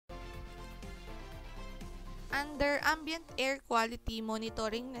under Ambient Air Quality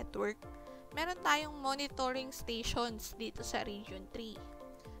Monitoring Network, meron tayong monitoring stations dito sa Region 3.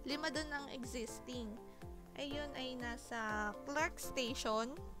 5 doon ang existing. Ayun ay nasa Clark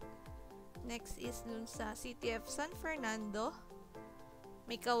Station. Next is dun sa City of San Fernando,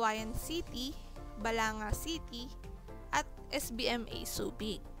 may Kawayan City, Balanga City, at SBMA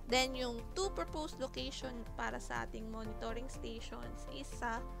Subic. Then, yung 2 proposed location para sa ating monitoring stations is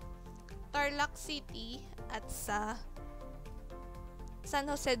sa Tarlac City at sa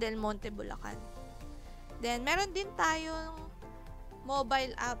San Jose del Monte, Bulacan. Then, meron din tayong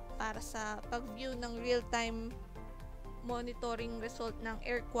mobile app para sa pag-view ng real-time monitoring result ng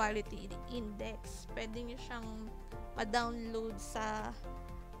Air Quality Index. Pwede nyo siyang pa-download sa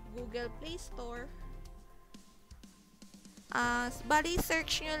Google Play Store. Bali,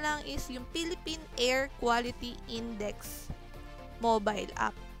 search nyo lang is yung Philippine Air Quality Index mobile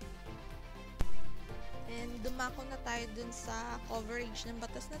app. And dumako na tayo dun sa coverage ng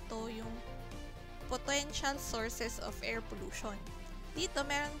batas na to, yung potential sources of air pollution. Dito,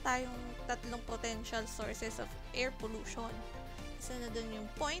 meron tayong 3 potential sources of air pollution. Isa na dun yung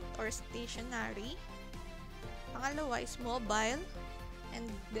point or stationary. Pangalawa is mobile. And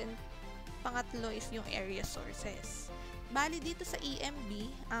then, pangatlo is yung area sources. Bali dito sa EMB,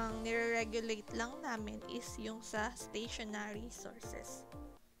 ang nire-regulate lang namin is yung sa stationary sources.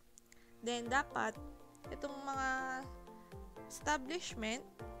 Then, dapat, itong mga establishment,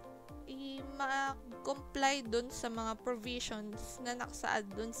 ma-comply dun sa mga provisions na nakasaad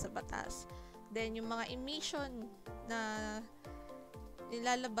dun sa batas. Then, yung mga emission na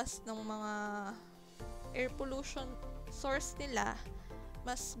nilalabas ng mga air pollution source nila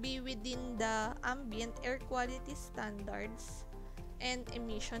must be within the ambient air quality standards and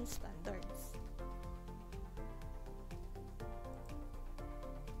emission standards.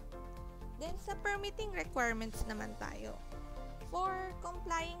 Then, sa permitting requirements naman tayo. For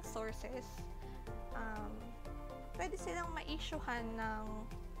complying sources, pwede silang ma-issuehan ng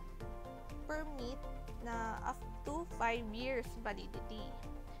permit na up to 5 years validity.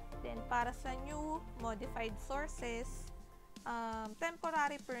 Then, para sa new modified sources,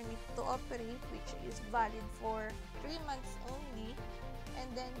 temporary permit to operate, which is valid for 3 months only.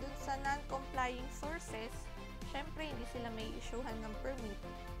 And then, dun sa non-complying sources, syempre, hindi sila may issuehan ng permit.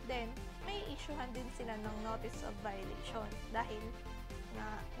 Then, may issuehan din sila ng notice of violation dahil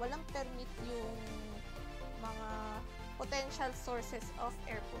na walang permit yung mga potential sources of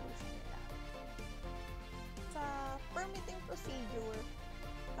air pollution nila. Sa permitting procedure,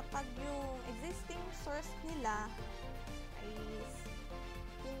 kapag yung existing source nila is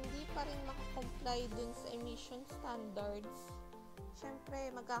hindi pa rin makakomply dun sa emission standards, syempre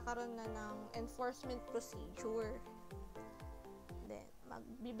magkakaroon na ng enforcement procedure. Then,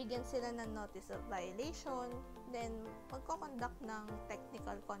 magbibigyan sila ng notice of violation, then magko-conduct ng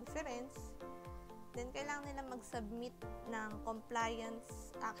technical conference, then kailangan nila mag-submit ng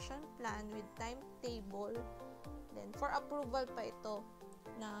compliance action plan with timetable, then for approval pa ito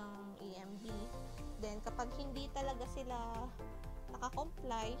ng EMB. Then, kapag hindi talaga sila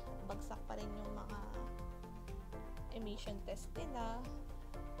nakakomply, bagsak pa rin yung mga emission test nila,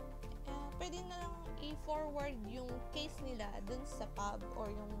 pwede na lang i-forward yung case nila dun sa PAB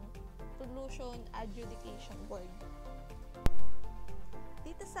or yung Pollution Adjudication Board.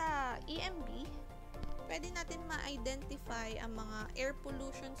 Dito sa EMB, pwede natin ma-identify ang mga air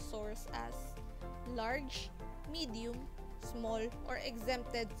pollution source as large, medium, small, or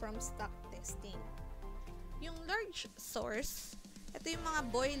exempted from stock testing. Yung large source, ito yung mga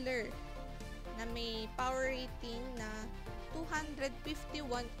boiler na may power rating na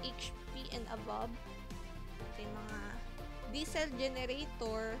 251 HP and above. Ito yung mga diesel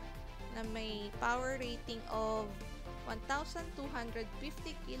generator na may power rating of 1,250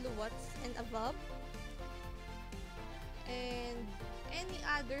 kilowatts and above. And any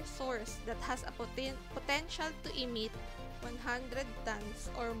other source that has a potential to emit 100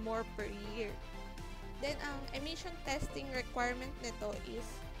 tons or more per year. Then, ang emission testing requirement nito is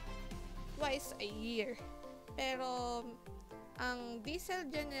twice a year. Pero, ang diesel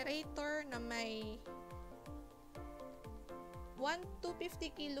generator na may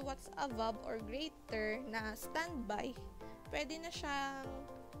 1,250 kilowatts above or greater na standby, pwede na siyang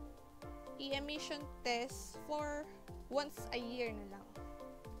i-emission test for once a year na lang.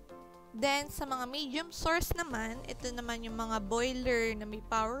 Then, sa mga medium source naman, ito naman yung mga boiler na may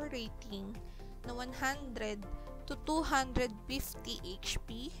power rating na 100 to 250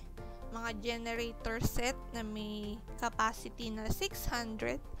 HP, mga generator set na may capacity na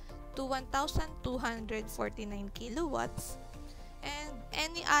 600 to 1,249 kilowatts, and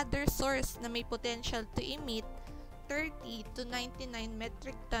any other source na may potential to emit 30 to 99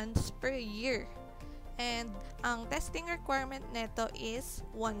 metric tons per year. And ang testing requirement nito is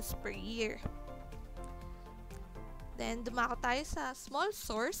once per year. Then, dumako tayo sa small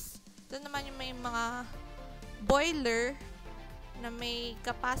source. Ito naman yung may mga boiler na may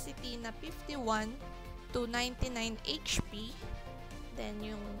capacity na 51 to 99 HP. Then,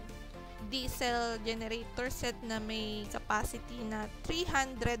 yung diesel generator set na may capacity na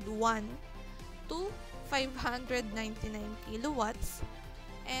 301 to 599 kilowatts.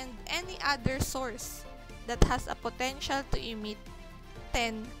 And any other source that has a potential to emit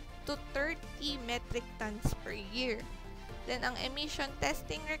 10 to 30 metric tons per year. Then, ang emission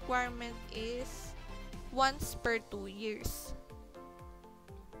testing requirement is once per 2 years.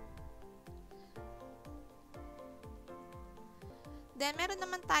 Then, meron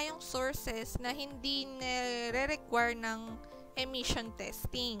naman tayong sources na hindi nire-require ng emission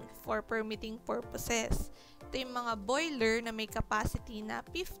testing for permitting purposes. Ito yung mga boiler na may capacity na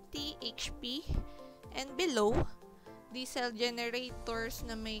 50 HP and below, diesel generators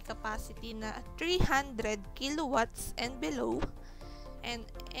na may capacity na 300 kilowatts and below, and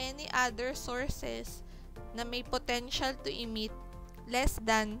any other sources na may potential to emit less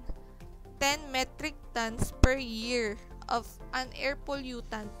than 10 metric tons per year of an air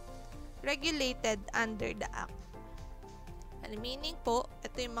pollutant regulated under the Act. Meaning po,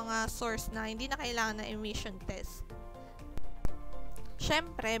 ito yung mga source na hindi na kailangan ng emission test.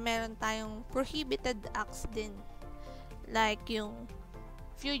 Syempre, meron tayong prohibited acts din. Like yung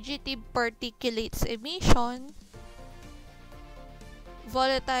fugitive particulates emission,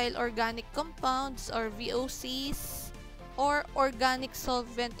 volatile organic compounds or VOCs, or organic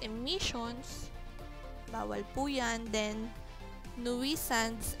solvent emissions. Bawal po yan. Then,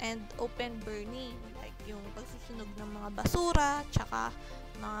 nuisance and open burning. Like yung pagsusunog ng mga basura, tsaka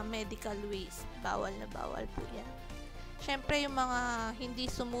mga medical waste. Bawal na bawal po yan. Syempre, yung mga hindi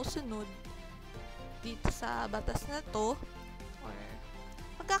sumusunod dito sa batas na to, or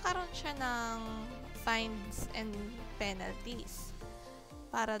magkakaroon siya ng fines and penalties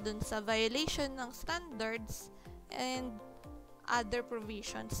para dun sa violation ng standards and other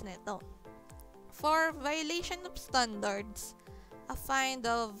provisions nito. For violation of standards, a fine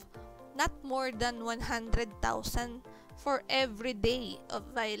of not more than 100,000 for every day of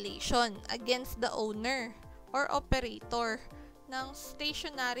violation against the owner or operator ng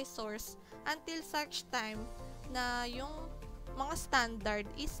stationary source until such time na yung mga standard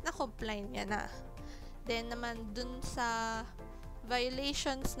is na-comply niya na. Then naman dun sa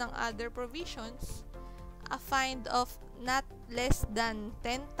violations ng other provisions, a fine of not less than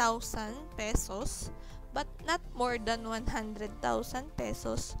 10,000 pesos but not more than 100,000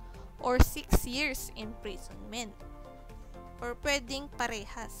 pesos or 6 years imprisonment. Or pwedeng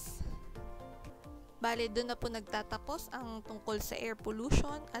parehas. Bale, doon na po nagtatapos ang tungkol sa air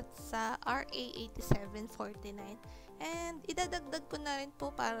pollution at sa RA 8749. And idadagdag ko na rin po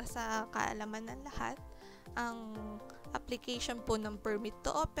para sa kaalaman ng lahat, ang application po ng permit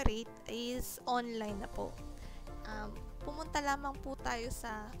to operate is online na po. Pumunta lamang po tayo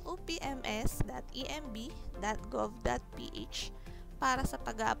sa opms.emb.gov.ph para sa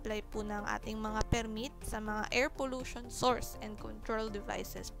pag-a-apply po ng ating mga permit sa mga air pollution source and control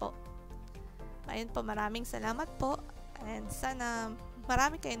devices po. Ayun po, maraming salamat po and sana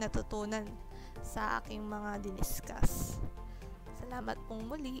marami kayong natutunan sa aking mga diniscuss. Salamat pong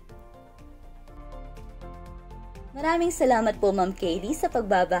muli. Maraming salamat po Ma'am Kaylee sa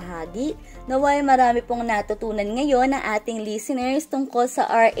pagbabahagi. Naway marami pong natutunan ngayon ng ating listeners tungkol sa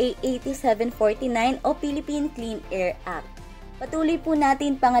RA 8749 o Philippine Clean Air Act. Patuloy po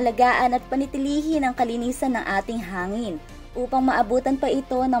natin pangalagaan at panitilihin ang kalinisan ng ating hangin upang maabutan pa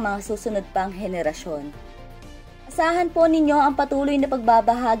ito ng mga susunod pang henerasyon. Asahan po ninyo ang patuloy na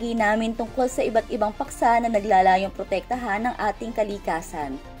pagbabahagi namin tungkol sa iba't ibang paksa na naglalayong protektahan ng ating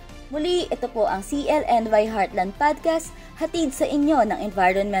kalikasan. Muli, ito po ang CL Envi-Heartland Podcast, hatid sa inyo ng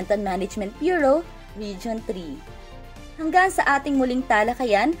Environmental Management Bureau, Region 3. Hanggang sa ating muling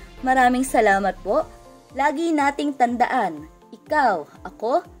talakayan, maraming salamat po. Lagi nating tandaan, ikaw,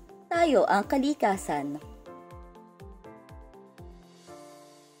 ako, tayo ang kalikasan.